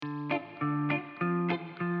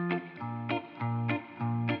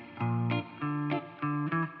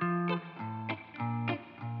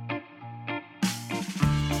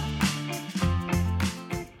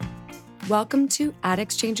Welcome to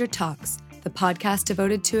Ad.txt Talks, the podcast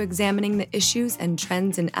devoted to examining the issues and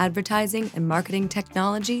trends in advertising and marketing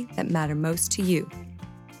technology that matter most to you.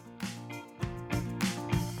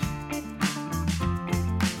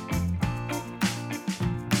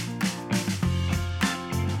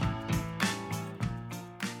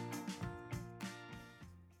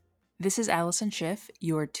 This is Allison Schiff.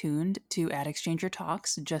 You're tuned to Ad.txt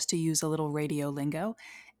Talks, just to use a little radio lingo.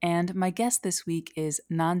 And my guest this week is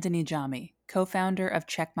Nandini Jammi, co-founder of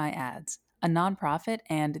Check My Ads, a nonprofit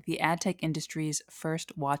and the ad tech industry's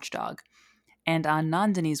first watchdog. And on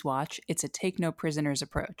Nandini's watch, it's a take-no-prisoners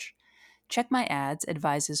approach. Check My Ads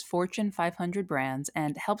advises Fortune 500 brands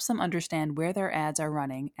and helps them understand where their ads are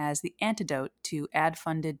running as the antidote to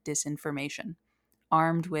ad-funded disinformation.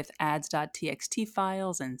 Armed with Ads.txt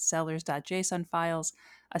files and Sellers.json files,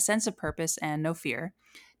 a sense of purpose, and no fear,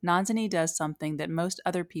 Nandini does something that most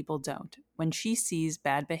other people don't. When she sees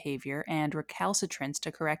bad behavior and recalcitrance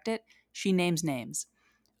to correct it, she names names.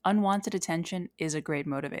 Unwanted attention is a great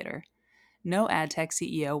motivator. No ad tech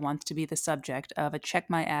CEO wants to be the subject of a Check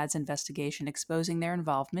My Ads investigation exposing their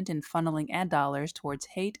involvement in funneling ad dollars towards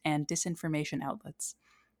hate and disinformation outlets.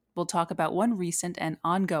 We'll talk about one recent and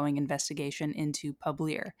ongoing investigation into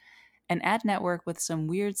Publier, an ad network with some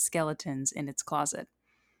weird skeletons in its closet.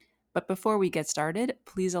 But before we get started,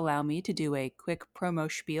 please allow me to do a quick promo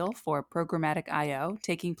spiel for Programmatic I.O.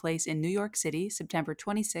 taking place in New York City, September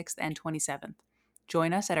 26th and 27th.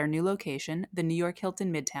 Join us at our new location, the New York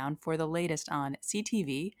Hilton Midtown, for the latest on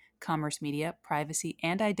CTV, commerce media, privacy,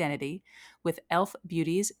 and identity, with Elf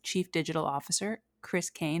Beauty's Chief Digital Officer, Chris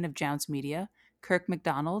Kane of Jounce Media, Kirk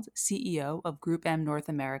McDonald, CEO of Group M North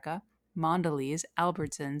America, Mondelez,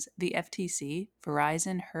 Albertsons, the FTC,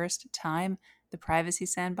 Verizon, Hearst, Time, the Privacy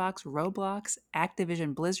Sandbox, Roblox,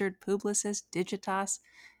 Activision Blizzard, Publicis, Digitas,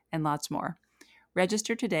 and lots more.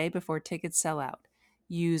 Register today before tickets sell out.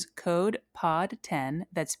 Use code POD10,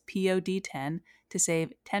 that's POD10, to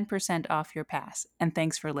save 10% off your pass. And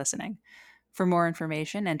thanks for listening. For more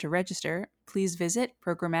information and to register, please visit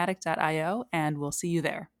programmatic.io, and we'll see you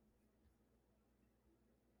there.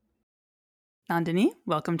 Nandini,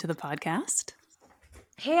 welcome to the podcast.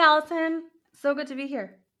 Hey, Allison. So good to be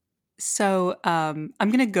here. So I'm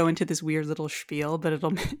going to go into this weird little spiel, but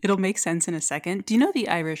it'll make sense in a second. Do you know the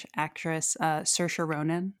Irish actress Saoirse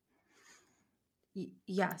Ronan?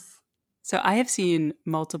 Yes. So I have seen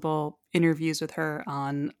multiple interviews with her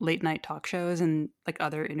on late night talk shows and like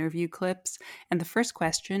other interview clips. And the first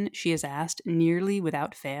question she is asked nearly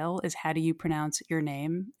without fail is, how do you pronounce your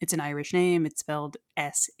name? It's an Irish name. It's spelled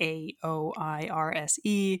Saoirse.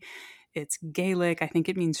 It's Gaelic. I think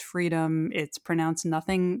it means freedom. It's pronounced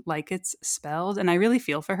nothing like it's spelled. And I really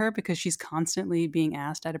feel for her because she's constantly being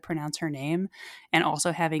asked how to pronounce her name and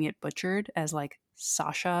also having it butchered as like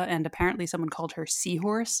Sasha. And apparently someone called her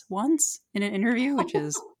Seahorse once in an interview, which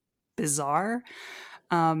is bizarre.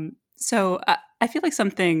 So I feel like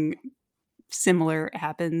something similar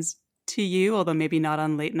happens to you, although maybe not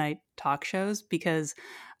on late night talk shows, because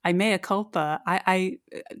I mea culpa.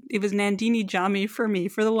 It was Nandini Jammi for me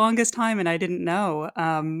for the longest time, and I didn't know.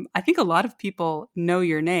 I think a lot of people know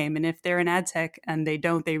your name, and if they're an ad tech and they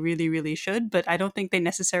don't, they really, really should. But I don't think they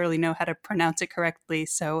necessarily know how to pronounce it correctly.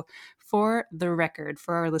 So, for the record,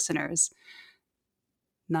 for our listeners,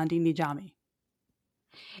 Nandini Jammi.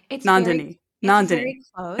 It's Nandini. very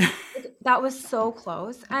close. That was so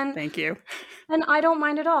close, and thank you. And I don't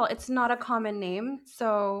mind at all. It's not a common name,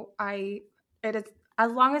 so it is,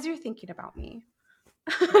 as long as you're thinking about me.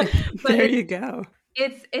 There you go.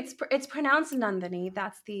 It's pronounced Nandini.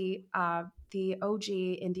 That's the OG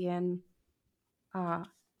Indian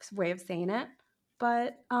way of saying it.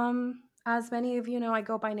 But as many of you know, I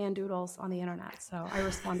go by Nandoodles on the internet, so I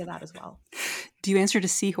respond to that as well. Do you answer to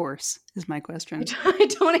Seahorse? Is my question. I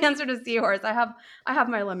don't answer to Seahorse. I have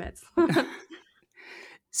my limits.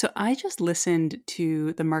 So I just listened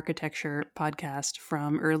to the Marketecture podcast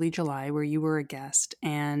from early July where you were a guest,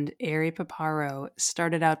 and Ari Paparo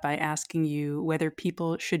started out by asking you whether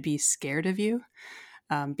people should be scared of you,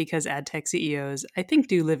 because ad tech CEOs, I think,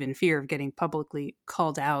 do live in fear of getting publicly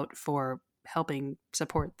called out for helping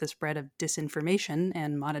support the spread of disinformation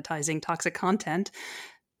and monetizing toxic content,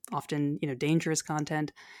 often, dangerous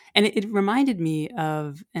content. And it reminded me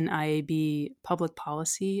of an IAB public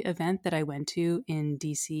policy event that I went to in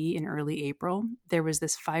DC in early April. There was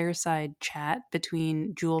this fireside chat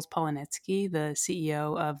between Jules Polonetsky, the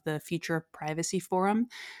CEO of the Future of Privacy Forum,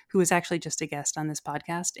 who was actually just a guest on this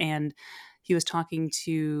podcast, and he was talking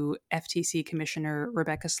to FTC Commissioner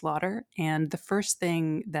Rebecca Slaughter. And the first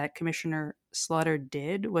thing that Commissioner Slaughter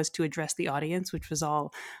did was to address the audience, which was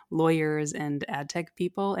all lawyers and ad tech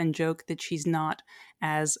people, and joke that she's not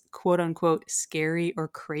as quote unquote scary or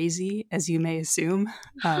crazy as you may assume,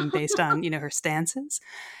 based on, her stances.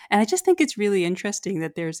 And I just think it's really interesting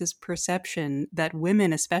that there's this perception that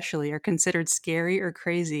women especially are considered scary or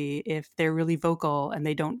crazy if they're really vocal and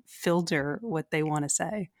they don't filter what they want to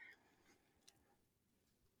say.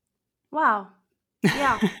 Wow.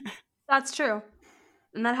 Yeah, that's true.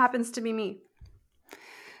 And that happens to be me.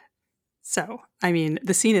 So,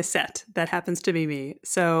 the scene is set. That happens to be me.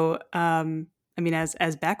 So,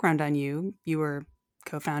 as background on you, you were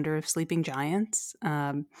co-founder of Sleeping Giants,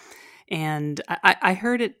 and I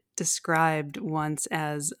heard it described once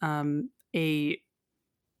as a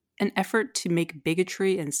an effort to make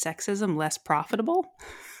bigotry and sexism less profitable,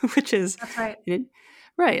 which is That's right.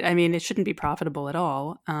 right. It shouldn't be profitable at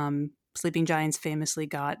all. Sleeping Giants famously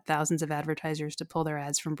got thousands of advertisers to pull their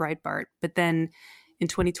ads from Breitbart. But then in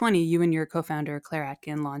 2020, you and your co-founder, Claire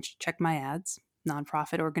Atkin, launched Check My Ads,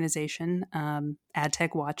 nonprofit organization, ad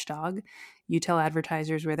tech watchdog. You tell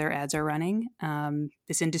advertisers where their ads are running.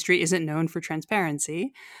 This industry isn't known for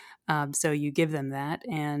transparency. So you give them that,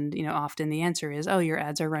 and often the answer is, "Oh, your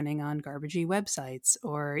ads are running on garbagey websites,"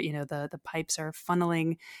 or the pipes are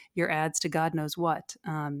funneling your ads to God knows what,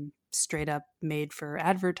 straight up made for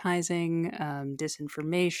advertising,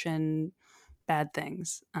 disinformation, bad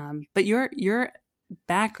things. But your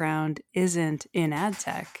background isn't in ad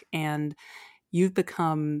tech, and you've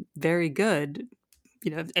become very good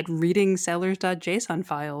at reading sellers.json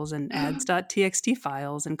files and ads.txt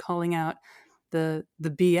files and calling out the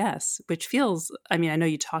BS, which feels, I know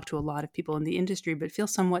you talk to a lot of people in the industry, but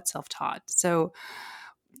feels somewhat self-taught. So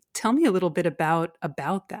tell me a little bit about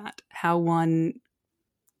that, how one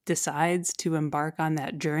decides to embark on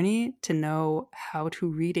that journey to know how to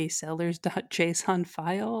read a sellers.json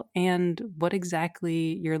file and what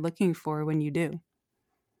exactly you're looking for when you do.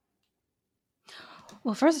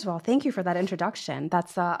 Well, first of all, thank you for that introduction.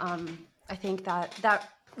 That's I think that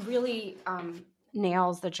really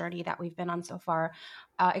nails the journey that we've been on so far,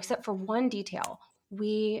 except for one detail.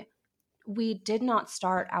 We did not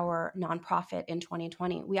start our nonprofit in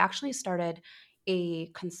 2020. We actually started a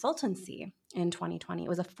consultancy in 2020. It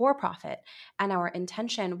was a for-profit, and our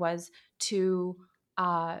intention was to,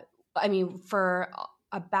 for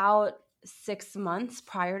about 6 months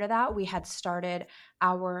prior to that, we had started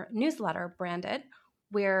our newsletter, Branded,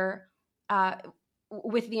 where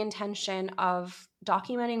with the intention of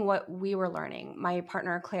documenting what we were learning. My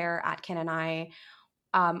partner Claire Atkin and I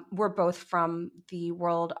we're both from the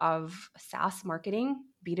world of SaaS marketing,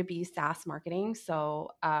 B2B SaaS marketing.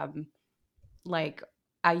 So,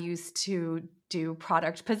 I used to do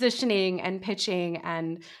product positioning and pitching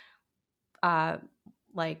and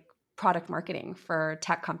product marketing for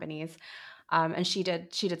tech companies. And she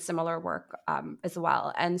did similar work as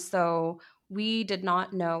well. And so we did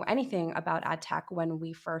not know anything about ad tech when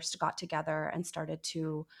we first got together and started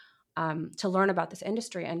to learn about this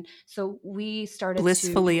industry. And so we started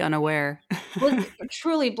blissfully unaware,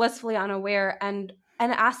 truly blissfully unaware, and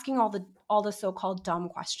asking all the so-called dumb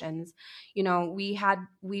questions. We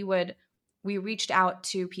reached out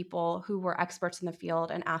to people who were experts in the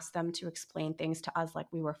field and asked them to explain things to us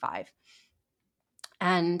like we were 5.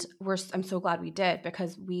 And I'm so glad we did,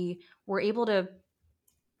 because we were able to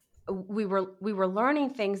we were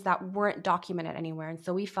learning things that weren't documented anywhere. And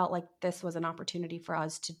so we felt like this was an opportunity for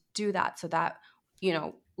us to do that, so that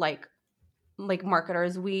like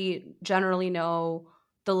marketers, we generally know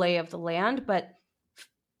the lay of the land, but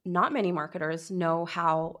not many marketers know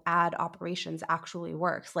how ad operations actually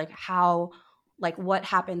works. What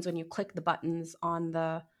happens when you click the buttons on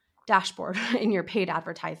the dashboard in your paid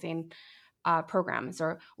advertising programs,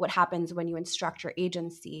 or what happens when you instruct your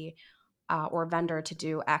agency or vendor to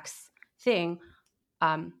do X thing.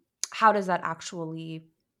 How does that actually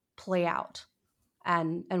play out?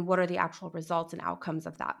 And what are the actual results and outcomes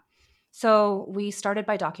of that? So we started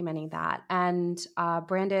by documenting that, and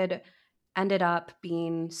Branded ended up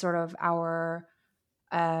being sort of our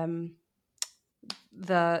the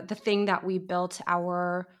thing that we built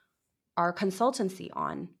our consultancy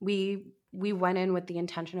on. We went in with the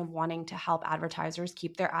intention of wanting to help advertisers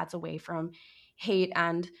keep their ads away from hate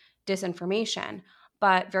and disinformation.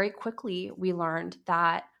 But very quickly, we learned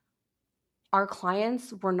that our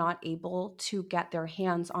clients were not able to get their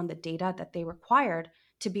hands on the data that they required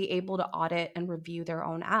to be able to audit and review their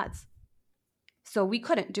own ads. So we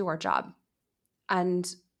couldn't do our job, and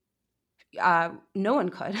no one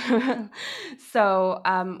could. So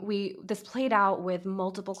this played out with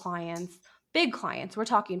multiple clients, big clients. We're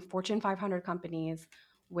talking Fortune 500 companies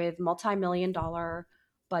with multi-million-dollar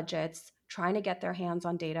budgets trying to get their hands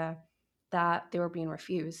on data that they were being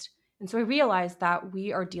refused. And so we realized that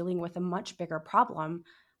we are dealing with a much bigger problem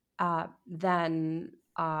than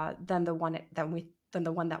the one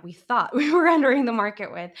that we thought we were entering the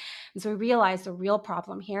market with. And so we realized the real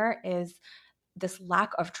problem here is this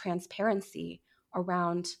lack of transparency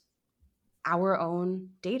around our own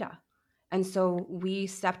data. And so we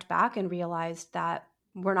stepped back and realized that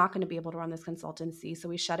we're not going to be able to run this consultancy. So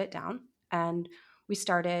we shut it down and we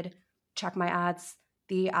started Check My Ads,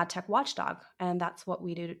 the ad tech watchdog. And that's what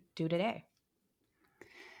we do today.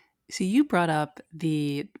 So you brought up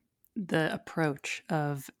the approach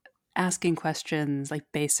of asking questions, like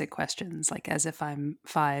basic questions, like as if I'm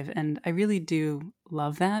 5. And I really do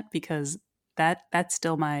love that, because that's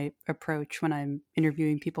still my approach when I'm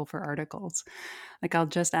interviewing people for articles. Like I'll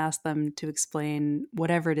just ask them to explain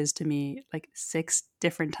whatever it is to me, like 6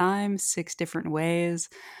 different times, 6 different ways.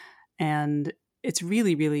 And it's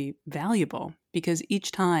really, really valuable, because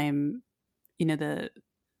each time, they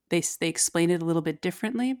explain it a little bit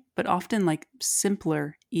differently, but often like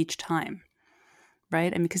simpler each time,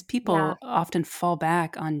 right? I mean, because Yeah. people often fall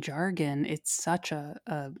back on jargon. It's such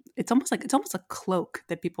it's almost a cloak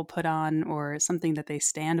that people put on, or something that they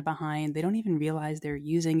stand behind. They don't even realize they're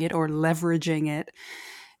using it or leveraging it.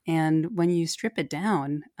 And when you strip it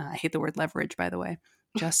down, I hate the word leverage, by the way.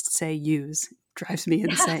 Just say use. Drives me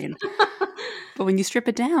insane. But when you strip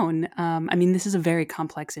it down, I mean, this is a very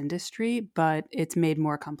complex industry, but it's made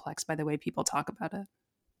more complex by the way people talk about it.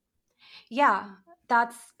 Yeah,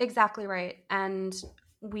 that's exactly right. And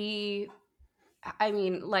I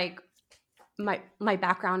mean, like my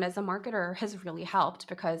background as a marketer has really helped,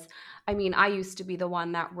 because I mean, I used to be the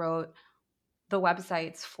one that wrote the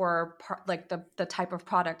websites for like the type of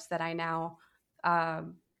products that I now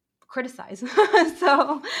criticize.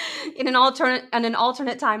 So in an alternate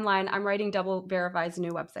timeline, I'm writing Double Verify's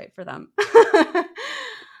new website for them.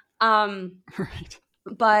 Right.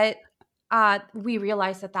 But we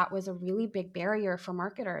realized that was a really big barrier for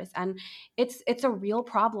marketers, and it's a real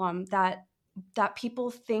problem that people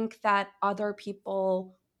think that other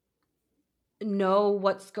people know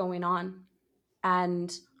what's going on,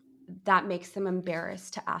 and that makes them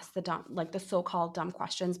embarrassed to ask the so-called dumb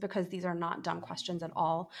questions, because these are not dumb questions at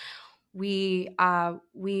all. We kind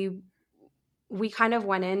of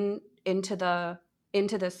went into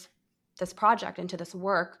this project, into this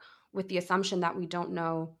work, with the assumption that we don't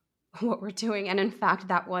know what we're doing. And in fact,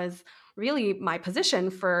 that was really my position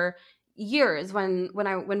for years. When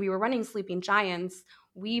we were running Sleeping Giants,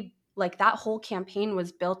 we like that whole campaign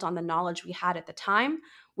was built on the knowledge we had at the time,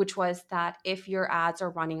 which was that if your ads are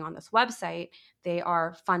running on this website, they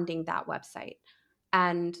are funding that website.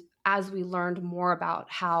 And as we learned more about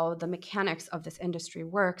how the mechanics of this industry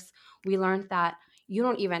works, we learned that you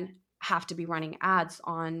don't even have to be running ads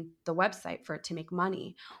on the website for it to make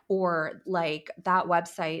money. Or like that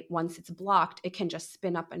website, once it's blocked, it can just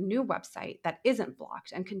spin up a new website that isn't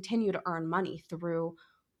blocked and continue to earn money through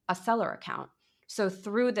a seller account. So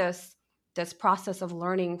through this process of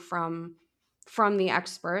learning from the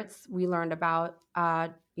experts, we learned about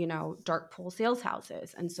dark pool sales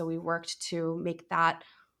houses, and so we worked to make that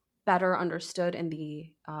better understood in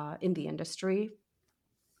the industry.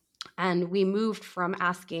 And we moved from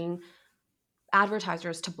asking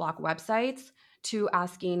advertisers to block websites to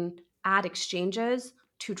asking ad exchanges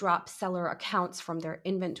to drop seller accounts from their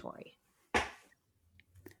inventory.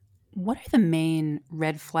 What are the main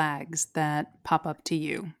red flags that pop up to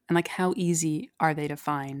you? And like, how easy are they to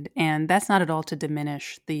find? And that's not at all to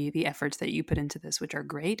diminish the efforts that you put into this, which are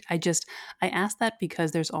great. I ask that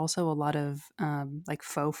because there's also a lot of like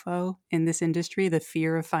FOFO in this industry, the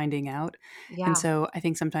fear of finding out. And Yeah. so I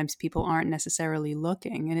think sometimes people aren't necessarily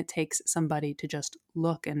looking, and it takes somebody to just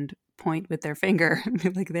look and point with their finger and be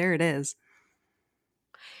like, there it is.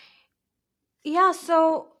 Yeah,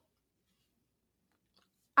 so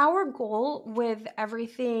our goal with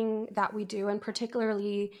everything that we do, and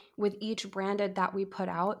particularly with each branded that we put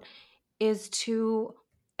out, is to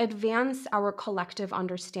advance our collective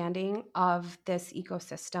understanding of this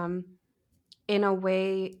ecosystem in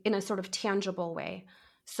a sort of tangible way.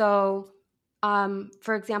 So,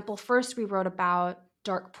 for example, first we wrote about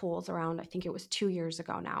dark pools around, I think it was 2 years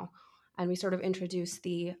ago now. And we sort of introduced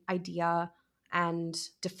the idea and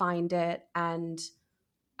defined it and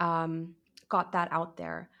got that out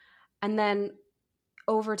there. And then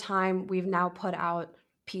over time, we've now put out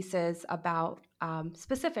pieces about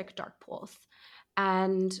specific dark pools.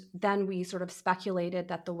 And then we sort of speculated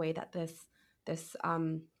that the way that the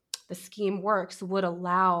scheme works would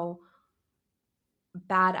allow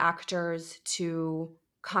bad actors to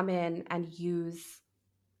come in and use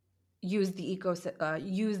the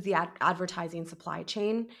advertising supply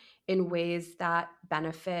chain in ways that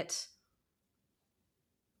benefit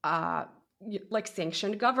like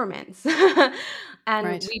sanctioned governments. and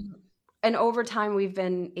Right. and over time we've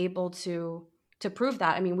been able to prove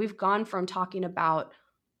that. I mean, we've gone from talking about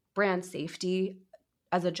brand safety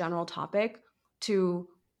as a general topic to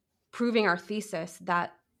proving our thesis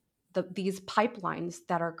that these pipelines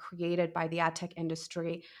that are created by the ad tech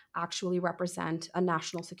industry actually represent a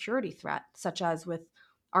national security threat, such as with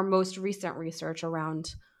our most recent research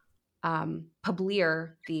around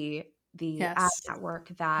Publier, the ad Yes. network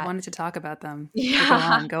I that wanted to talk about them. But go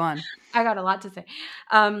yeah, on, go on. I got a lot to say.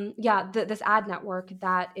 This ad network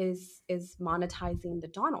that is monetizing the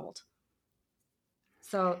Donald.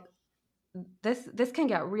 So this can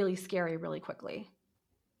get really scary really quickly.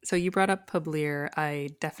 So you brought up Publier. I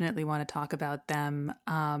definitely want to talk about them.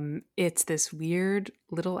 It's this weird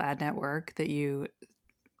little ad network that you,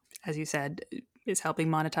 as you said, is helping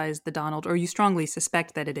monetize the Donald, or you strongly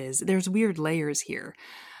suspect that it is. There's weird layers here.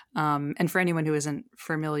 And for anyone who isn't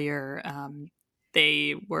familiar,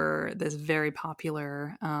 they were this very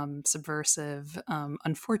popular, subversive,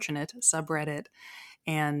 unfortunate subreddit,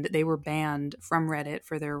 and they were banned from Reddit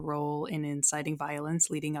for their role in inciting violence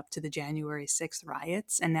leading up to the January 6th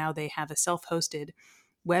riots. And now they have a self hosted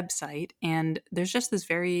website, and there's just this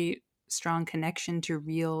very strong connection to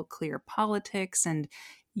real, clear politics. And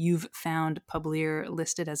you've found Publier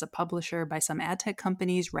listed as a publisher by some ad tech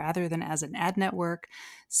companies rather than as an ad network.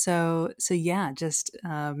 So yeah, just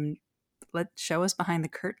let show us behind the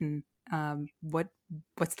curtain.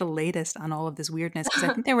 What's the latest on all of this weirdness? Because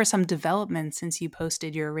I think there were some developments since you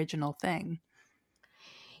posted your original thing.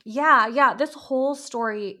 Yeah. This whole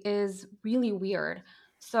story is really weird.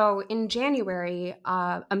 So in January,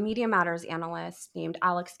 a Media Matters analyst named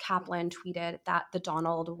Alex Kaplan tweeted that the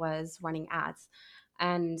Donald was running ads.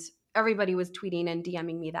 And everybody was tweeting and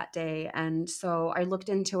DMing me that day. And so I looked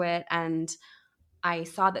into it and I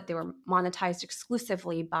saw that they were monetized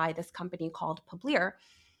exclusively by this company called Publier.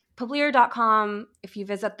 Publier.com, if you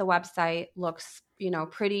visit the website, looks,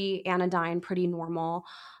 pretty anodyne, pretty normal.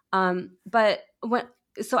 But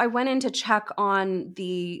so I went in to check on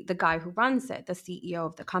the guy who runs it, the CEO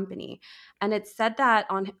of the company, and it said that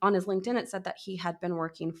on his LinkedIn, it said that he had been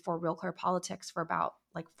working for Real Clear Politics for about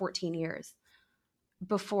like 14 years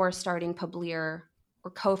before starting Publier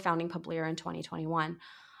or co-founding Publier in 2021.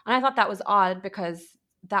 And I thought that was odd because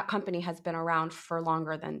that company has been around for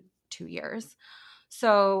longer than 2 years.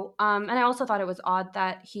 So, and I also thought it was odd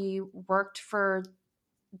that he worked for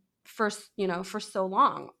for so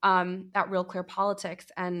long at Real Clear Politics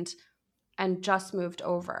and just moved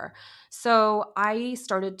over. So I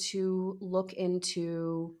started to look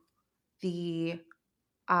into the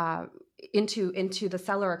uh, into the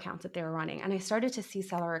seller accounts that they were running, and I started to see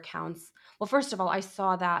seller accounts. Well, first of all, I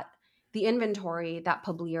saw that the inventory that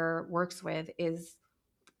Publier works with is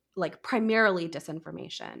like primarily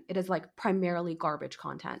disinformation. It is like primarily garbage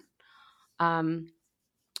content. Um,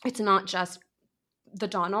 it's not just the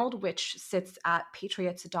Donald, which sits at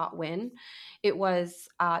patriots.win. It was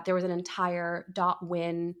there was an entire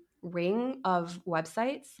 .win ring of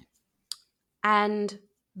websites, and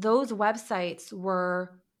those websites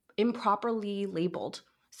were improperly labeled.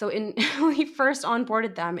 So in when he first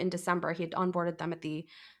onboarded them in December, he had onboarded them at I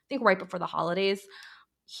think right before the holidays.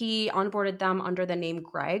 He onboarded them under the name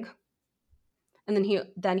Greg, and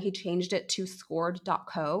then he changed it to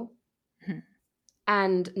scored.co. Hmm.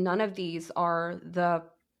 And none of these are the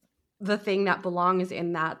thing that belongs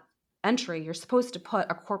in that entry. You're supposed to put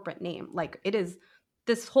a corporate name. Like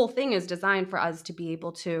this whole thing is designed for us to be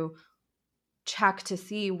able to check to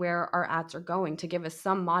see where our ads are going, to give us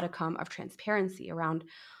some modicum of transparency around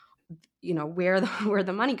where the where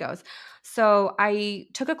the money goes. So I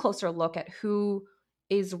took a closer look at who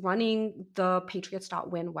is running the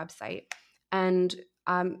patriots.win website, and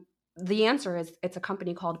the answer is it's a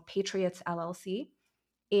company called Patriots LLC,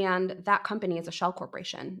 and that company is a shell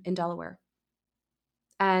corporation in Delaware,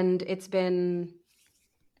 and it's been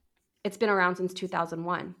around since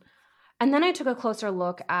 2001. And then I took a closer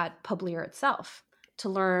look at Publier itself to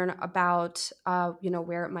learn about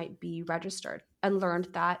where it might be registered, and learned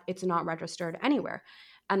that it's not registered anywhere.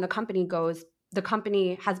 And the company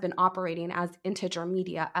has been operating as Integer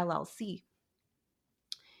Media LLC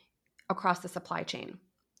across the supply chain,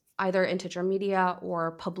 either Integer Media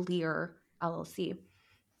or Publier LLC.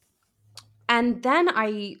 And then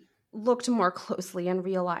I looked more closely and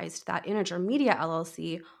realized that Integer Media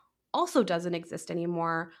LLC also doesn't exist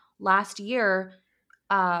anymore. Last year,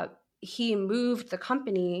 he moved the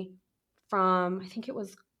company from, I think it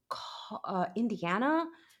was Indiana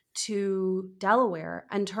to Delaware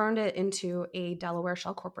and turned it into a Delaware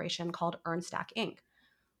shell corporation called Earnstack Inc.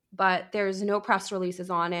 But there's no press releases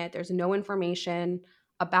on it. There's no information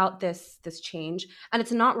about this change, and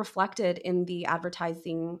it's not reflected in the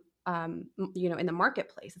advertising, in the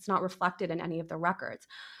marketplace. It's not reflected in any of the records.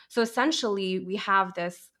 So essentially, we have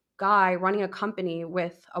this guy running a company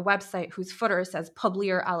with a website whose footer says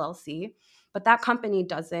Publier LLC, but that company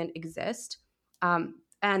doesn't exist, and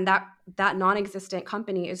that non-existent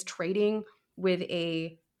company is trading with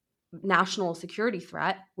a national security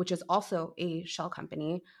threat, which is also a shell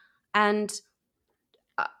company, and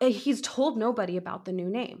he's told nobody about the new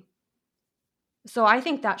name. So I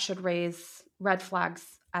think that should raise red flags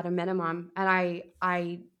at a minimum. And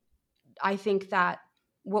I think that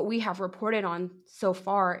what we have reported on so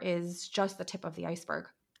far is just the tip of the iceberg.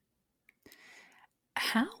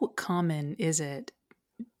 How common is it,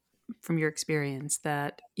 from your experience,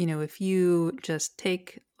 that, if you just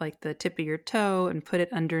take like the tip of your toe and put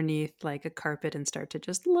it underneath like a carpet and start to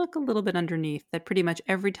just look a little bit underneath, that pretty much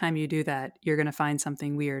every time you do that, you're going to find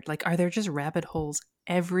something weird? Like, are there just rabbit holes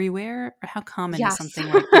everywhere? Or how common is Yes. something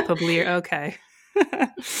like the Publier? Okay.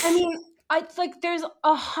 I mean, it's like there's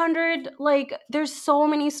 100, like there's so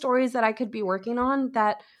many stories that I could be working on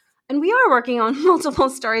and we are working on multiple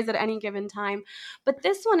stories at any given time. But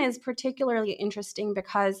this one is particularly interesting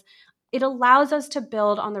because it allows us to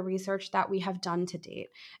build on the research that we have done to date.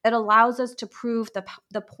 It allows us to prove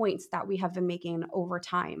the points that we have been making over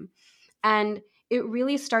time. And it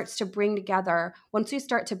really starts to bring together, once we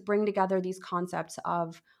start to bring together these concepts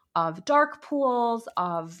of dark pools,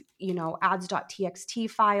 of ads.txt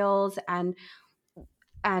files,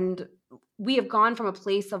 and we have gone from a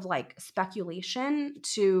place of like speculation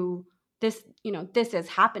to this, this is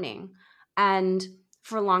happening. And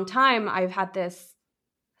for a long time, I've had this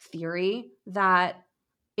theory that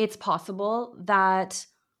it's possible that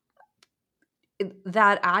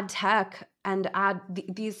ad tech and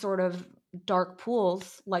these sort of dark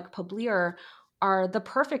pools like Publier are the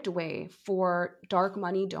perfect way for dark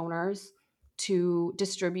money donors to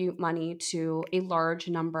distribute money to a large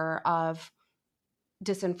number of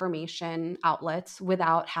disinformation outlets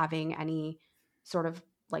without having any sort of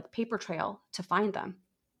like paper trail to find them.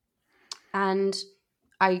 And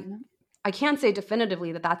I can't say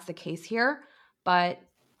definitively that that's the case here, but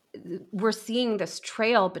we're seeing this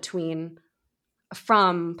trail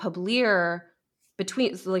from Publier,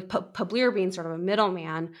 Publier being sort of a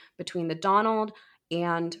middleman between the Donald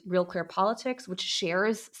and Real Clear Politics, which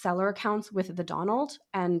shares seller accounts with the Donald,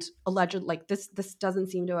 and alleged like this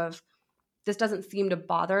doesn't seem to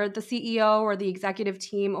bother the CEO or the executive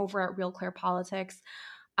team over at Real Clear Politics.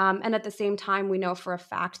 And at the same time, we know for a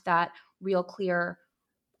fact that Real Clear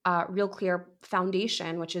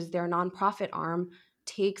Foundation, which is their nonprofit arm,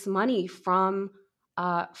 takes money from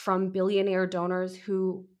billionaire donors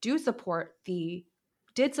who did support the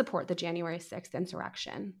January 6th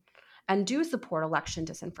insurrection and do support election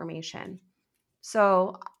disinformation.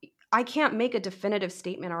 So I can't make a definitive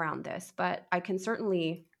statement around this, but I can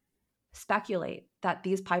certainly speculate that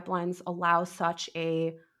these pipelines allow such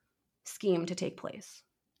a scheme to take place.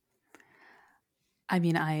 I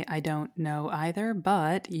mean, I don't know either,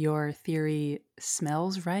 but your theory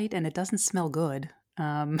smells right, and it doesn't smell good.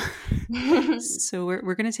 So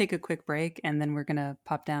we're going to take a quick break, and then we're going to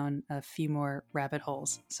pop down a few more rabbit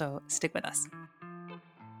holes. So stick with us.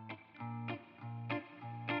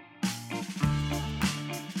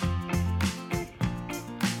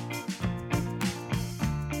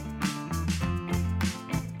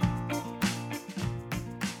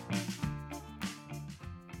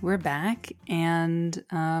 We're back and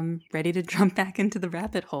ready to jump back into the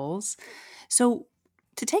rabbit holes. So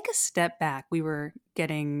to take a step back, we were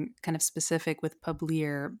getting kind of specific with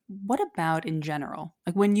Publier. What about in general?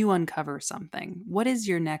 Like when you uncover something, what is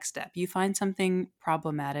your next step? You find something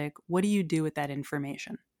problematic. What do you do with that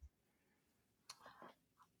information?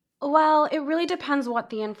 Well, it really depends what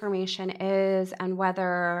the information is and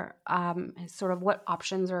whether sort of what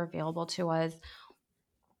options are available to us.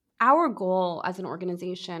 Our goal as an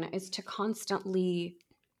organization is to constantly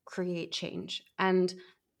create change, and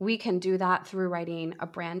we can do that through writing a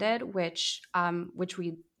branded, which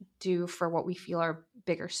we do for what we feel are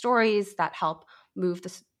bigger stories that help move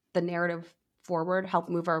the narrative forward, help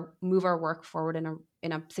move our work forward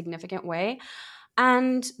in a significant way.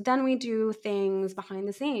 And then we do things behind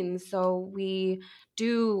the scenes. So we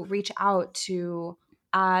do reach out to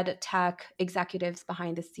ad tech executives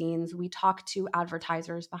behind the scenes. We talk to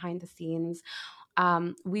advertisers behind the scenes.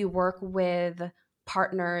 We work with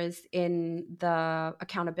partners in the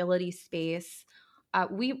accountability space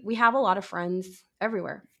we have a lot of friends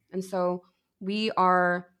everywhere, and so we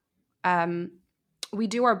are we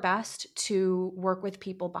do our best to work with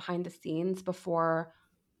people behind the scenes before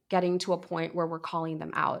getting to a point where we're calling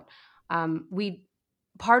them out. We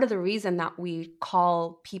Part of the reason that we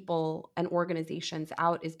call people and organizations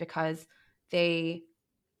out is because they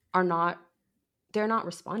are not they're not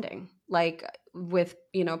responding. Like with,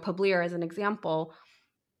 Publier as an example,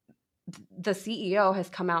 the CEO has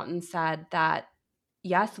come out and said that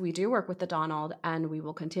yes, we do work with the Donald and we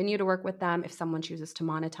will continue to work with them if someone chooses to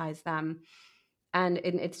monetize them. And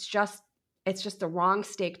it's just the wrong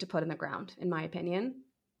stake to put in the ground, in my opinion.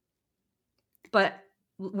 But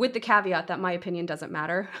with the caveat that my opinion doesn't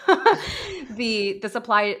matter. The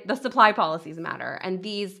supply policies matter. And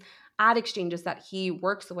these ad exchanges that he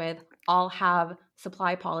works with all have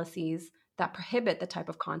supply policies that prohibit the type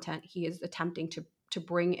of content he is attempting to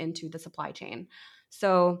bring into the supply chain.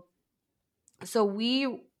 So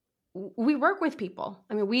we work with people.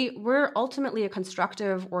 I mean, we're ultimately a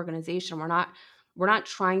constructive organization. We're not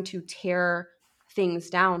trying to tear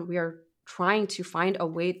things down. We are trying to find a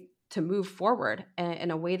way to move forward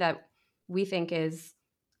in a way that we think is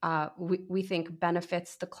we think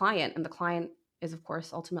benefits the client, and the client is, of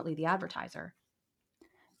course, ultimately the advertiser.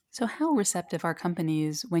 So how receptive are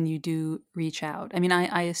companies when you do reach out? I mean,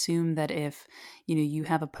 I assume that if, you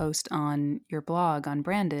have a post on your blog on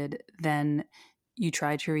branded, then you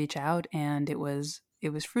tried to reach out and it was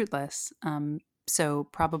fruitless. So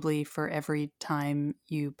probably for every time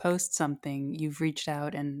you post something, you've reached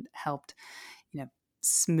out and helped,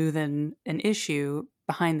 smoothen an issue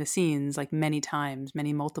behind the scenes, like many times,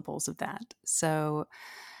 many multiples of that. So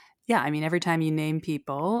yeah, I mean, every time you name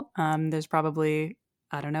people, there's probably,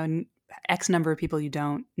 I don't know, X number of people you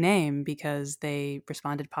don't name because they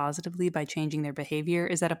responded positively by changing their behavior.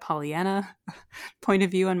 Is that a Pollyanna point of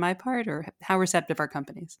view on my part, or how receptive are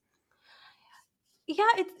companies? Yeah,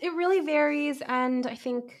 it really varies, and I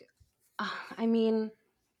think, I mean,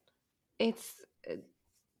 it's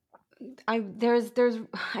I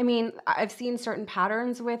mean, I've seen certain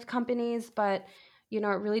patterns with companies, but it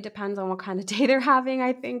really depends on what kind of day they're having.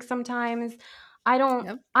 I think sometimes I don't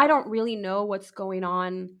Yep. I don't really know what's going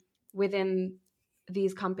on within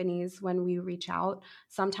these companies when we reach out.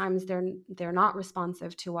 Sometimes they're not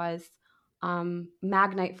responsive to us.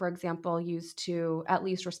 Magnite, for example, used to at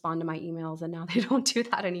least respond to my emails, and now they don't do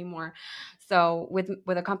that anymore. So with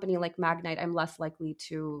a company like Magnite, I'm less likely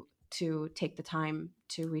to take the time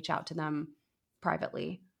to reach out to them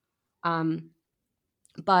privately. Um,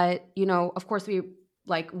 but of course,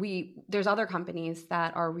 there's other companies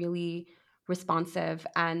that are really responsive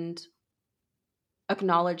and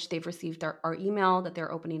acknowledge they've received our email, that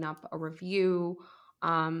they're opening up a review,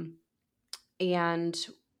 um, and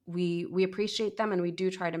we appreciate them, and we do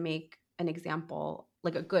try to make an example,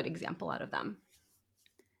 like a good example, out of them.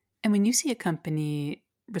 And when you see a company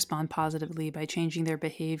respond positively by changing their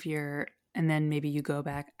behavior, and then maybe you go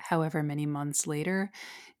back however many months later,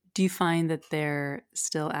 do you find that they're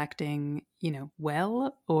still acting,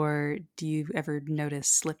 well, or do you ever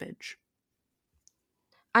notice slippage?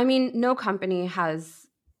 I mean, no company has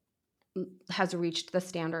reached the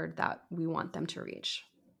standard that we want them to reach.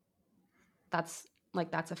 That's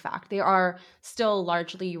a fact. They are still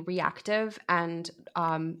largely reactive and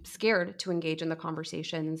scared to engage in the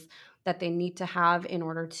conversations that they need to have in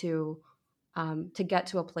order to get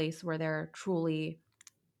to a place where they're truly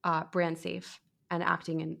brand safe and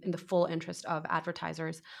acting in the full interest of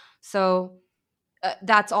advertisers. So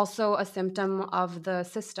that's also a symptom of the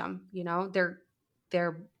system. They're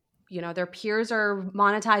their peers are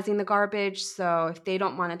monetizing the garbage. So if they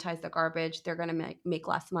don't monetize the garbage, they're going to make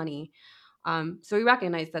less money. So we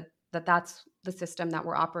recognize that's the system that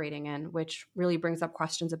we're operating in, which really brings up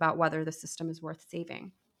questions about whether the system is worth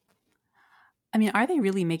saving. I mean, are they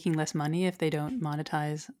really making less money if they don't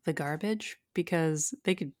monetize the garbage? Because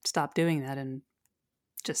they could stop doing that and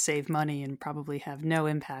just save money and probably have no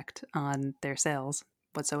impact on their sales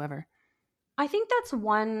whatsoever. I think that's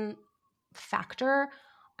one factor.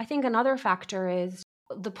 I think another factor is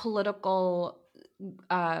the political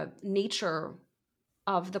nature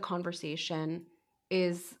of the conversation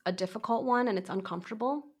is a difficult one, and it's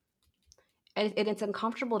uncomfortable. And it's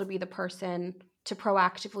uncomfortable to be the person to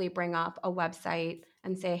proactively bring up a website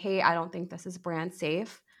and say, hey, I don't think this is brand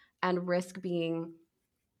safe, and risk being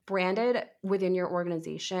branded within your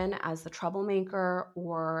organization as the troublemaker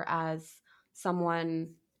or as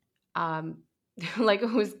someone like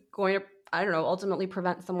who's going to, I don't know, ultimately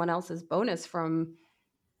prevent someone else's bonus from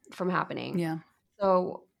happening. Yeah.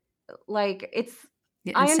 So like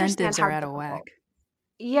The I understand incentives are how out of difficult. whack.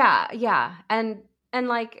 Yeah, yeah. And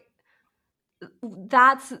like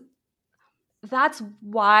that's that's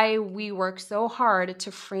why we work so hard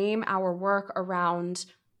to frame our work around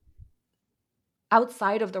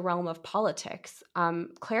outside of the realm of politics.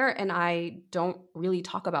 Claire and I don't really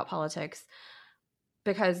talk about politics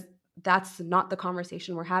because that's not the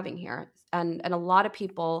conversation we're having here. And a lot of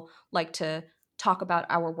people like to talk about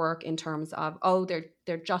our work in terms of, oh,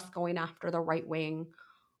 they're just going after the right wing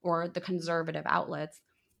or the conservative outlets.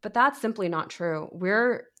 But that's simply not true.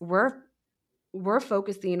 We're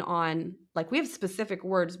focusing on, like, we have specific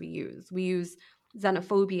words we use. We use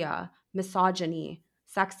xenophobia, misogyny,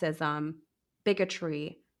 sexism,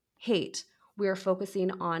 bigotry, hate. We are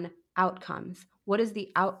focusing on outcomes. What is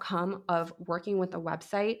the outcome of working with a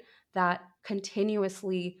website that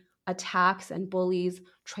continuously attacks and bullies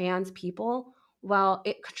trans people? Well,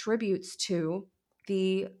 it contributes to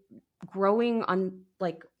the growing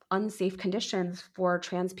unsafe conditions for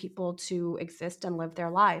trans people to exist and live their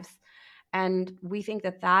lives. And we think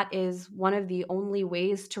that that is one of the only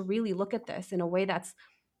ways to really look at this in a way that's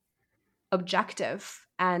objective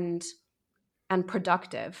and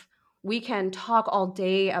productive. We can talk all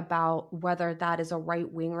day about whether that is a right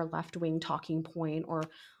wing or left wing talking point, or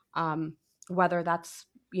whether that's,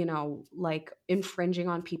 like, infringing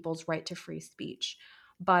on people's right to free speech.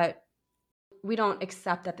 But we don't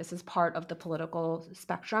accept that this is part of the political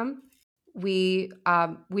spectrum. We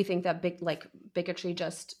think that bigotry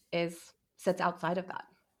just sits outside of that.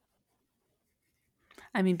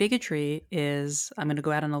 I mean, bigotry is, I'm going to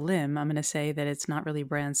go out on a limb, I'm going to say that it's not really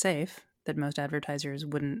brand safe, that most advertisers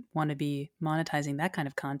wouldn't want to be monetizing that kind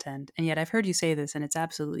of content. And yet I've heard you say this, and it's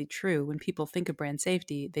absolutely true. When people think of brand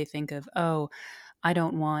safety, they think of, oh, I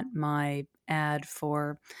don't want my ad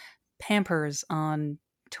for Pampers on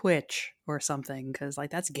Twitch or something, because, like,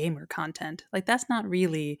 that's gamer content. Like, that's not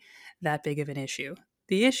really that big of an issue.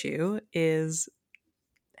 The issue is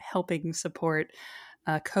helping support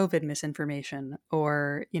COVID misinformation,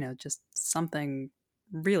 or, just something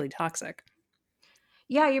really toxic.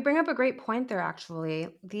 Yeah, you bring up a great point there, actually.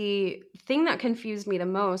 The thing that confused me the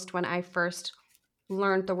most when I first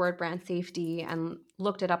learned the word brand safety and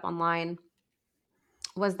looked it up online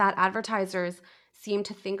was that advertisers seem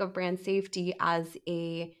to think of brand safety as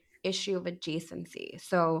a issue of adjacency.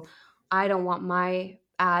 So I don't want my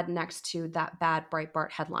ad next to that bad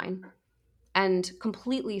Breitbart headline, and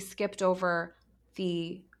completely skipped over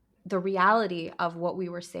the reality of what we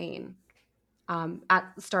were saying, at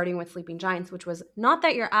starting with Sleeping Giants, which was not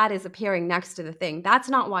that your ad is appearing next to the thing. That's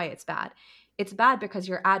not why it's bad. It's bad because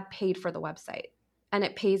your ad paid for the website, and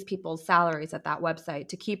it pays people's salaries at that website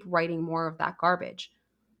to keep writing more of that garbage.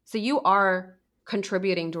 So you are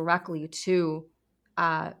contributing directly to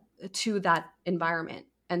that environment,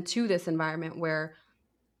 and to this environment where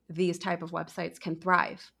these type of websites can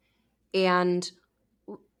thrive. And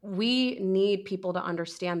we need people to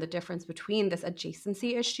understand the difference between this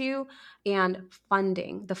adjacency issue and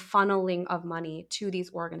funding, the funneling of money to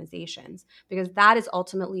these organizations, because that is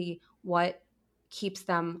ultimately what keeps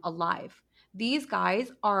them alive. These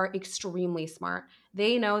guys are extremely smart.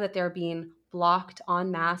 They know that they're being blocked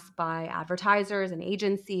en masse by advertisers and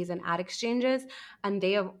agencies and ad exchanges, and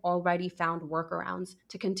they have already found workarounds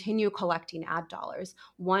to continue collecting ad dollars.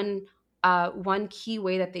 One key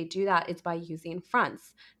way that they do that is by using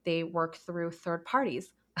fronts. They work through third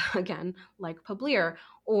parties, again, like Publier,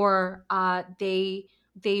 or they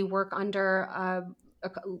work under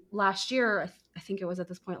last year. I think it was at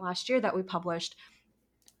this point last year that we published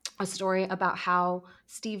a story about how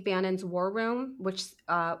Steve Bannon's War Room, which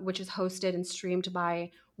is hosted and streamed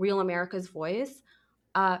by Real America's Voice,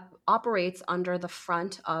 operates under the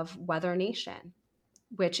front of Weather Nation,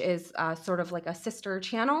 which is sort of like a sister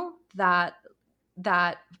channel that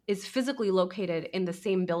is physically located in the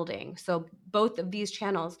same building. So both of these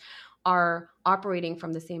channels are operating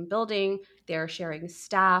from the same building. They're sharing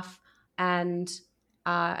staff, and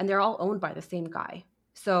they're all owned by the same guy.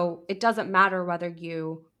 So it doesn't matter whether if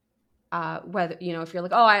you're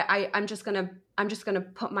like, oh, I'm just gonna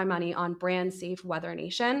put my money on brand safe Weather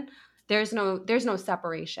Nation. There's no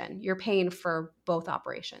separation. You're paying for both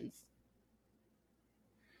operations.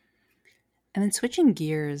 And then, switching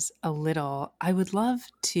gears a little, I would love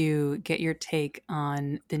to get your take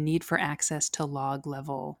on the need for access to log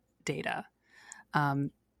level data. I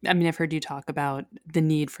mean, I've heard you talk about the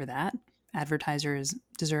need for that. Advertisers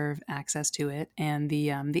deserve access to it. And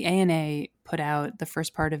the ANA put out the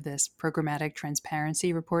first part of this programmatic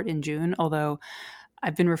transparency report in June, although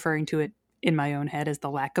I've been referring to it in my own head as the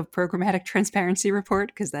lack of programmatic transparency report,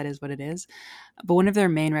 because that is what it is. But one of their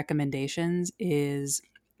main recommendations is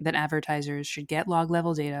that advertisers should get log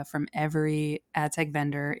level data from every ad tech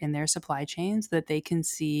vendor in their supply chain so that they can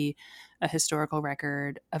see a historical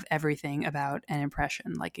record of everything about an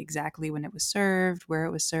impression, like exactly when it was served, where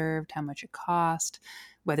it was served, how much it cost,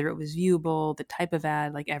 whether it was viewable, the type of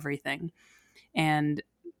ad, like everything. And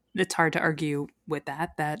it's hard to argue with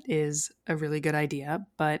that. That is a really good idea.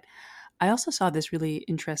 But I also saw this really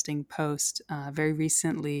interesting post very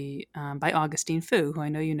recently by Augustine Fu, who I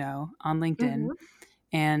know you know, on LinkedIn. Mm-hmm.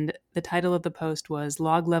 And the title of the post was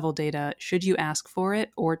Log Level Data, Should You Ask for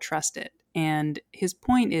It or Trust It? And his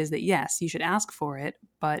point is that yes, you should ask for it,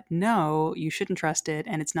 but no, you shouldn't trust it,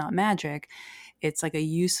 and it's not magic. It's like a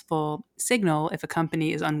useful signal if a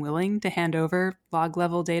company is unwilling to hand over log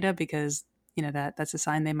level data because that's a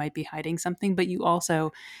sign they might be hiding something. But you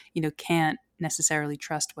also can't necessarily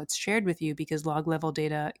trust what's shared with you because log level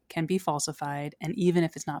data can be falsified, and even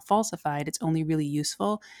if it's not falsified, it's only really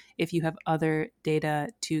useful if you have other data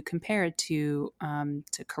to compare it to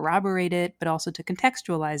corroborate it, but also to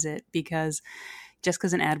contextualize it, because just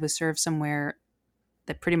because an ad was served somewhere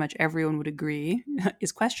that pretty much everyone would agree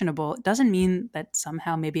is questionable, it doesn't mean that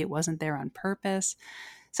somehow maybe it wasn't there on purpose.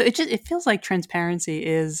 So it feels like transparency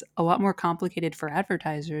is a lot more complicated for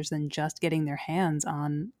advertisers than just getting their hands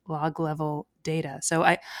on log level data.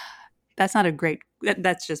 So that's not a great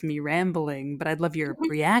that's just me rambling, but I'd love your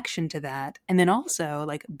reaction to that. And then also,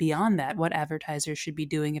 like, beyond that, what advertisers should be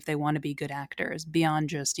doing if they want to be good actors beyond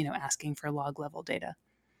just asking for log level data.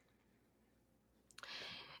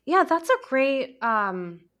 Yeah, that's a great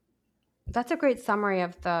summary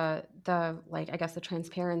of the like, I guess, the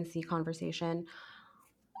transparency conversation.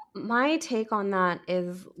 My take on that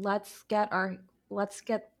is let's get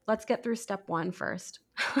through step one first.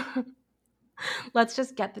 Let's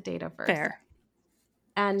just get the data first, Fair.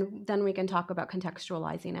 and then we can talk about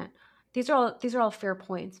contextualizing it. These are all fair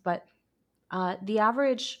points, but the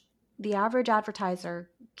average advertiser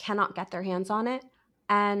cannot get their hands on it,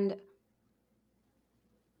 and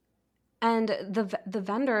the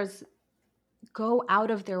vendors go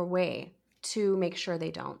out of their way to make sure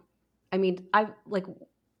they don't. I mean,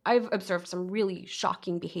 I've observed some really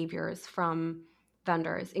shocking behaviors from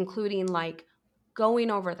vendors, including like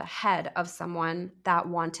going over the head of someone that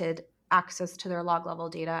wanted access to their log level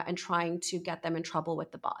data and trying to get them in trouble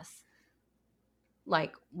with the boss.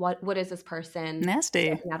 Like, what is this person Nasty.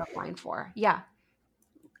 stepping out of line for? Yeah.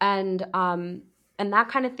 And that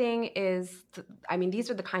kind of thing is, I mean,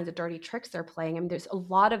 these are the kinds of dirty tricks they're playing. I mean, there's a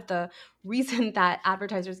lot of the reason that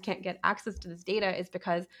advertisers can't get access to this data is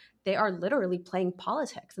because they are literally playing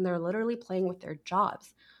politics and they're literally playing with their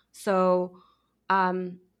jobs. So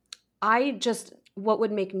what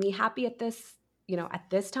would make me happy at this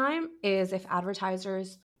time is if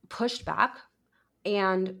advertisers pushed back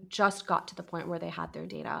and just got to the point where they had their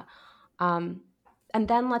data. And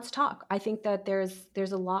then let's talk. I think that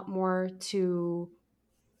there's a lot more to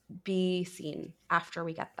be seen after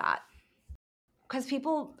we get that. Because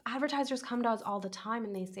advertisers come to us all the time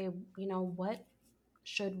and they say, what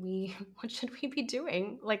should we be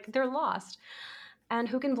doing? Like, they're lost. And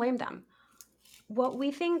who can blame them? What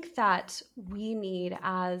we think that we need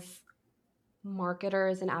as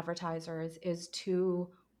marketers and advertisers is to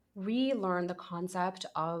relearn the concept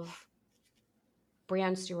of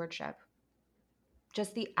brand stewardship.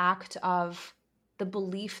 Just the act of the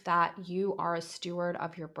belief that you are a steward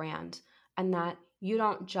of your brand and that you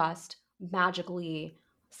don't just magically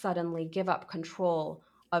suddenly give up control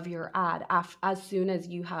of your ad as soon as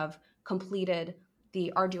you have completed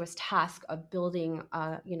the arduous task of building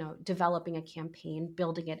developing a campaign,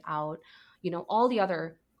 building it out, all the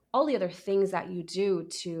other things that you do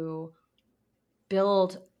to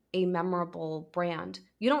build a memorable brand.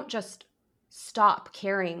 You don't just stop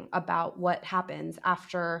caring about what happens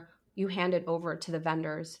after you hand it over to the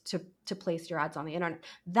vendors to place your ads on the internet.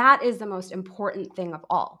 That is the most important thing of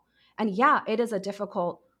all. And yeah, it is a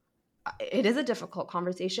difficult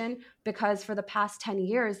conversation because for the past 10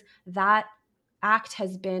 years, that act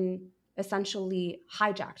has been essentially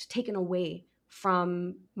hijacked, taken away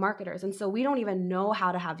from marketers. And so we don't even know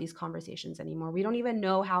how to have these conversations anymore. We don't even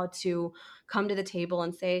know how to come to the table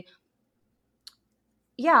and say,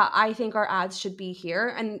 yeah, I think our ads should be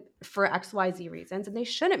here and for XYZ reasons, and they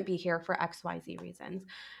shouldn't be here for XYZ reasons.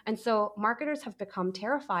 And so marketers have become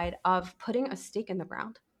terrified of putting a stake in the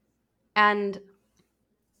ground. And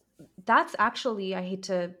that's actually, I hate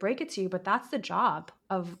to break it to you, but that's the job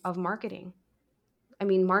of marketing. I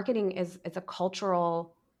mean, marketing is a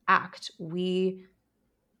cultural act. The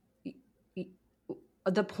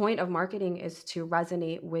point of marketing is to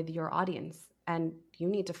resonate with your audience, and you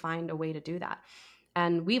need to find a way to do that.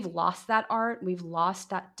 And we've lost that art. We've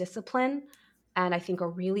lost that discipline. And I think a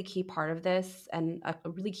really key part of this, and a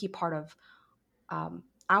really key part of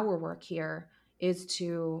our work here, is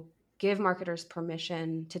to give marketers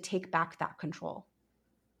permission to take back that control.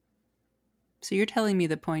 So you're telling me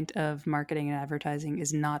the point of marketing and advertising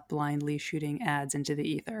is not blindly shooting ads into the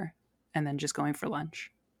ether and then just going for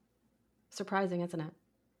lunch. Surprising, isn't it?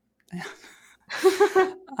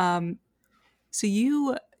 So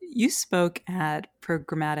you spoke at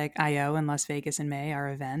Programmatic I/O in Las Vegas in May, our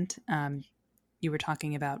event. You were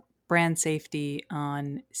talking about brand safety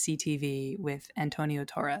on CTV with Antonio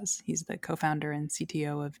Torres. He's the co-founder and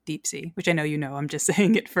CTO of DeepSea, which I know you know. I'm just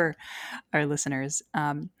saying it for our listeners.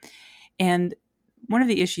 And one of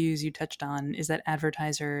the issues you touched on is that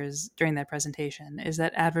advertisers, during that presentation, is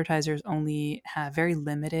that advertisers only have very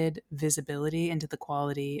limited visibility into the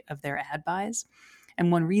quality of their ad buys.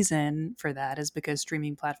 And one reason for that is because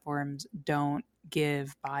streaming platforms don't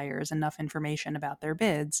give buyers enough information about their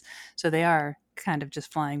bids. So they are kind of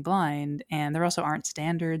just flying blind. And there also aren't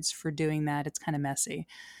standards for doing that. It's kind of messy.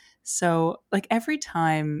 So, like, every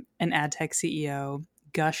time an ad tech CEO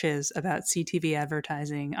gushes about CTV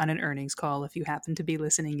advertising on an earnings call, if you happen to be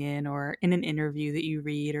listening in, or in an interview that you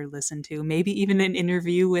read or listen to, maybe even an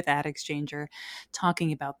interview with AdExchanger,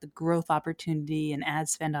 talking about the growth opportunity and ad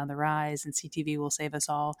spend on the rise and CTV will save us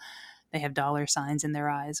all, they have dollar signs in their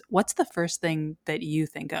eyes. What's the first thing that you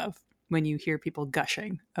think of when you hear people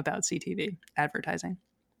gushing about CTV advertising?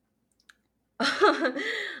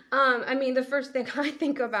 I mean, the first thing I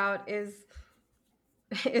think about is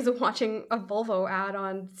watching a Volvo ad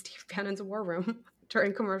on Steve Bannon's War Room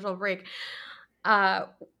during commercial break.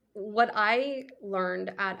 What I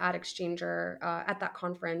learned at AdExchanger at that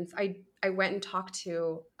conference, I went and talked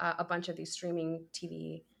to a bunch of these streaming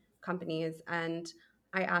TV companies, and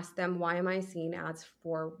I asked them, why am I seeing ads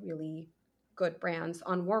for really good brands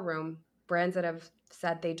on War Room, brands that have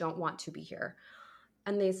said they don't want to be here?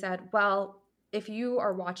 And they said, well, if you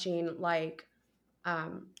are watching like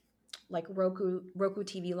Roku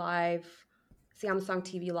TV Live, Samsung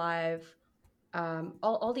TV Live,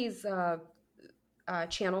 all these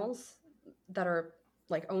channels that are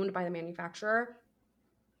like owned by the manufacturer,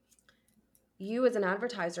 you as an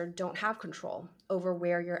advertiser don't have control over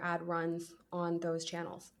where your ad runs on those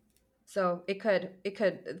channels. So it could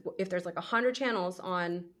if there's like 100 channels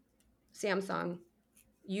on Samsung,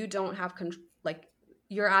 you don't have like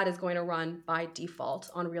your ad is going to run by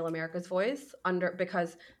default on Real America's Voice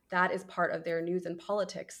because that is part of their news and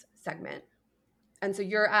politics segment. And so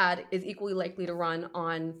your ad is equally likely to run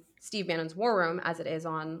on Steve Bannon's War Room as it is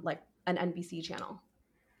on like an NBC channel.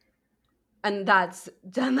 And that's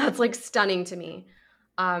like stunning to me.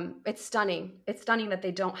 It's stunning. It's stunning that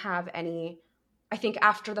they don't have any. I think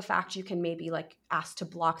after the fact, you can maybe like ask to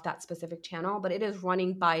block that specific channel, but it is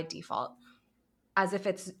running by default as if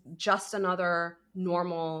it's just another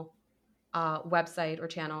normal website or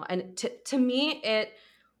channel. And to me, it,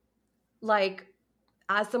 like,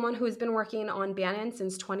 as someone who has been working on Bannon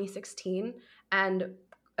since 2016 and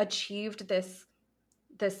achieved this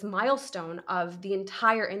milestone of the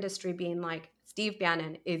entire industry being like, Steve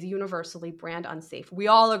Bannon is universally brand unsafe. We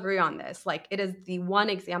all agree on this. Like, it is the one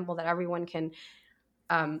example that everyone can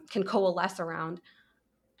coalesce around.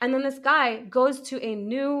 And then this guy goes to a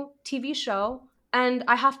new TV show and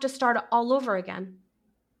I have to start all over again.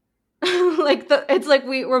 It's like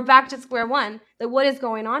we're back to square one. Like, what is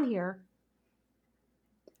going on here?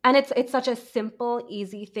 And it's such a simple,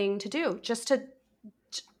 easy thing to do. Just to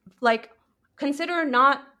like consider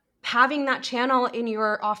not having that channel in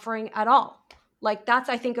your offering at all. Like, that's,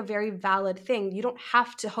 I think, a very valid thing. You don't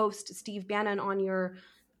have to host Steve Bannon on your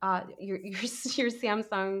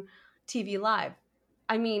Samsung TV Live.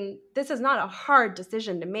 I mean, this is not a hard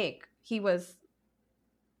decision to make. He was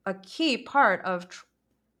a key part of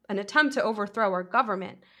an attempt to overthrow our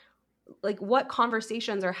government. Like, what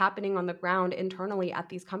conversations are happening on the ground internally at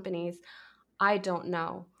these companies, I don't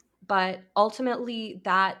know. But ultimately,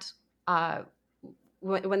 that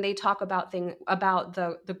when they talk about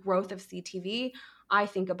the growth of CTV, I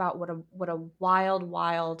think about what a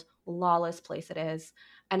wild, lawless place it is,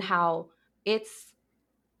 and how it's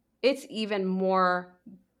even more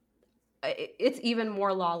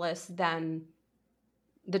lawless than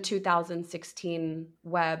the 2016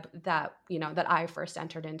 web that I first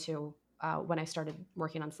entered into when I started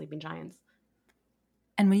working on Sleeping Giants.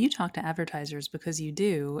 And when you talk to advertisers, because you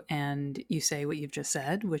do, and you say what you've just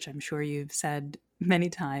said, which I'm sure you've said many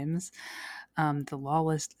times, the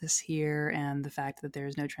lawlessness here and the fact that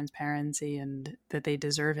there's no transparency and that they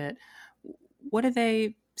deserve it, what do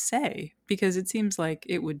they say? Because it seems like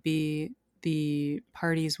it would be the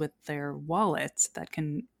parties with their wallets that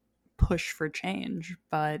can push for change,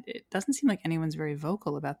 but it doesn't seem like anyone's very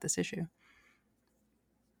vocal about this issue.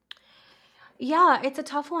 Yeah, it's a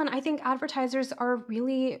tough one. I think advertisers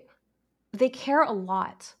they care a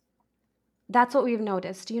lot. That's what we've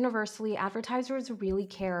noticed. Universally, advertisers really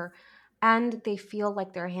care, and they feel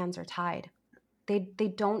like their hands are tied. They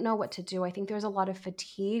don't know what to do. I think there's a lot of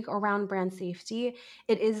fatigue around brand safety.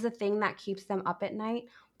 It is the thing that keeps them up at night,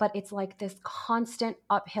 but it's like this constant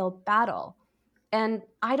uphill battle. And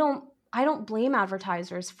I don't blame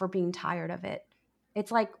advertisers for being tired of it.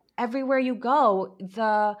 It's like everywhere you go,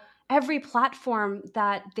 every platform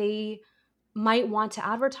that they might want to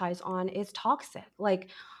advertise on is toxic. Like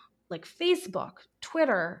Facebook,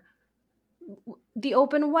 Twitter, the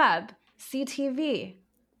open web, CTV,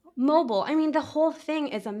 mobile. I mean, the whole thing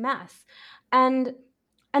is a mess. And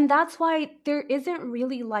that's why there isn't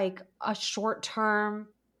really like a short term,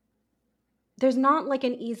 there's not like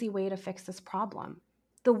an easy way to fix this problem.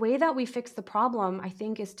 The way that we fix the problem, I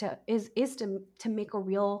think, is to make a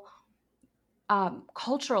real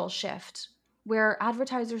cultural shift where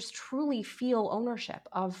advertisers truly feel ownership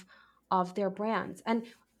of their brands. And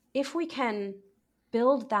if we can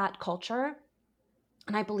build that culture,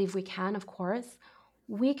 and I believe we can, of course,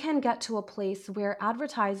 we can get to a place where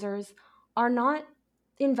advertisers are not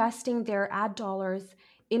investing their ad dollars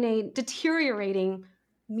in a deteriorating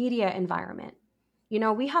media environment.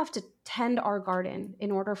 We have to tend our garden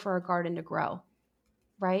in order for our garden to grow,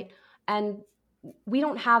 right? And we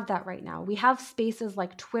don't have that right now. We have spaces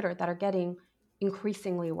like Twitter that are getting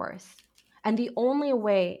increasingly worse. And the only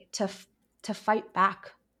way to fight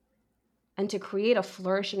back and to create a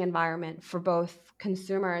flourishing environment for both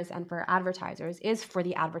consumers and for advertisers is for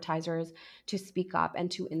the advertisers to speak up and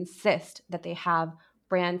to insist that they have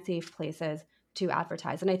brand safe places to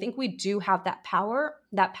advertise. And I think we do have that power.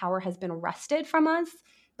 That power has been wrested from us,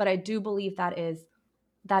 but I do believe that is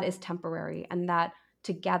temporary, and that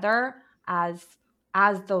together as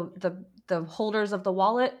the holders of the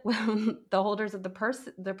wallet, the holders of the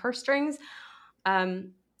purse strings,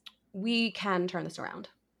 we can turn this around.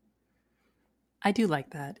 I do like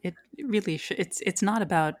that. It really it's not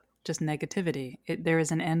about just negativity. There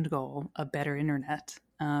is an end goal, a better internet.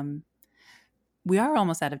 We are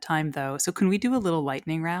almost out of time, though. So can we do a little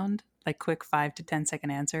lightning round, like quick 5 to 10-second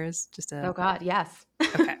answers? Oh God, yes.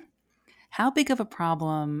 Okay. How big of a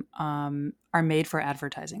problem are made for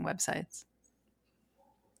advertising websites?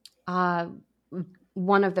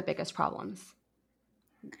 One of the biggest problems.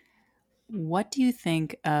 What do you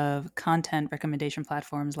think of content recommendation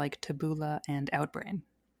platforms like Taboola and Outbrain?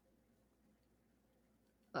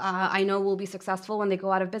 I know we'll be successful when they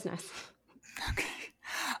go out of business. Okay.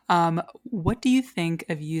 What do you think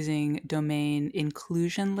of using domain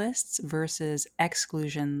inclusion lists versus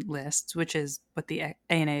exclusion lists, which is what the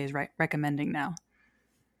ANA is recommending now?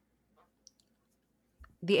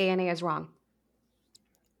 The ANA is wrong.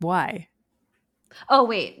 Why? Oh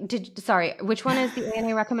wait, sorry. Which one is the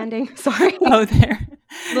ANA recommending? Sorry. Oh,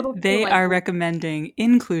 they are recommending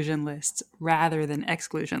inclusion lists rather than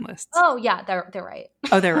exclusion lists. Oh yeah, they're right.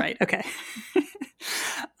 Oh, they're right. Okay.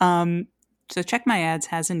 So Check My Ads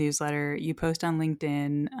has a newsletter. You post on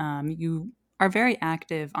LinkedIn. You are very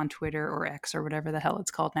active on Twitter or X or whatever the hell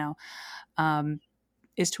it's called now.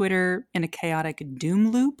 Is Twitter in a chaotic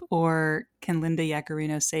doom loop, or can Linda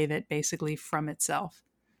Yaccarino save it basically from itself?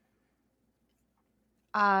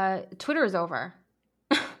 Twitter is over.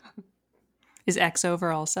 Is X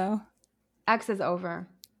over also? X is over.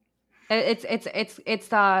 It's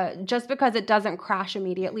just because it doesn't crash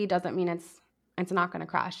immediately doesn't mean it's not going to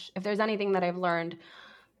crash. If there's anything that I've learned,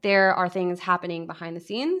 there are things happening behind the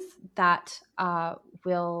scenes that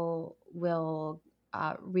will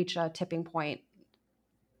reach a tipping point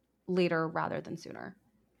later rather than sooner.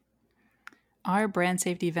 Are brand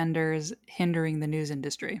safety vendors hindering the news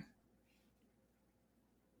industry?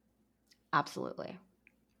 Absolutely.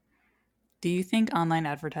 Do you think online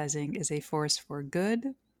advertising is a force for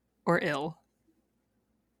good or ill?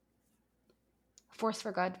 Force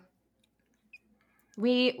for good.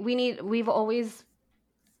 We've always,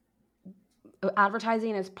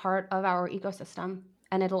 advertising is part of our ecosystem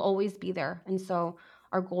and it'll always be there. And so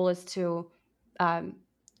our goal is to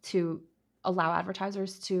allow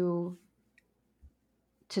advertisers to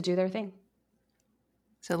do their thing.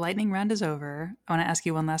 So lightning round is over. I want to ask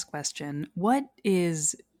you one last question. What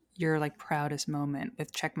is your proudest moment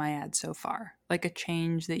with Check My Ad so far? Like a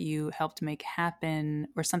change that you helped make happen,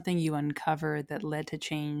 or something you uncovered that led to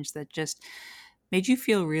change that just made you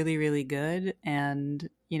feel really, really good, and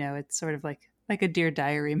it's sort of like a Dear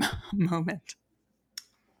Diary moment.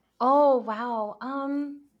 Oh wow.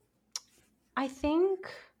 I think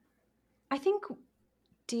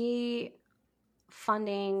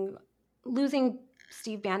defunding, losing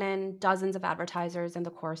Steve Bannon dozens of advertisers in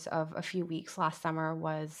the course of a few weeks last summer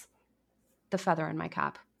was the feather in my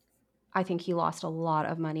cap. I think he lost a lot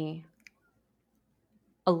of money.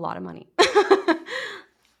 A lot of money.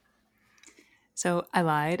 So I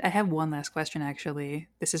lied. I have one last question, actually.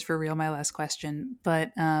 This is for real, my last question.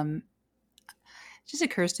 But it just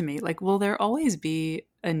occurs to me, like, will there always be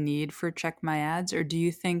a need for Check My Ads? Or do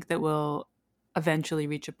you think that we'll eventually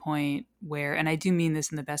reach a point where, and I do mean this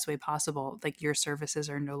in the best way possible, like your services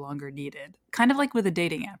are no longer needed? Kind of like with a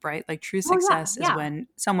dating app, right? Like true success is when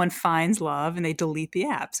someone finds love and they delete the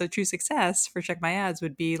app. So true success for Check My Ads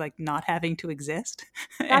would be like not having to exist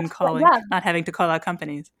and not having to call out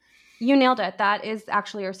companies. You nailed it. That is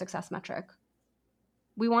actually our success metric.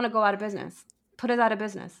 We want to go out of business. Put us out of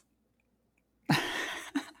business.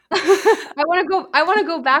 I want to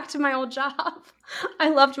go back to my old job. I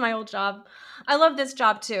loved my old job. I love this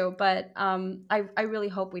job too, but I really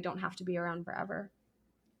hope we don't have to be around forever.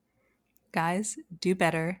 Guys, do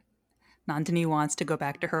better. Nandini wants to go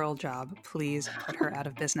back to her old job. Please put her out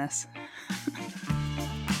of business.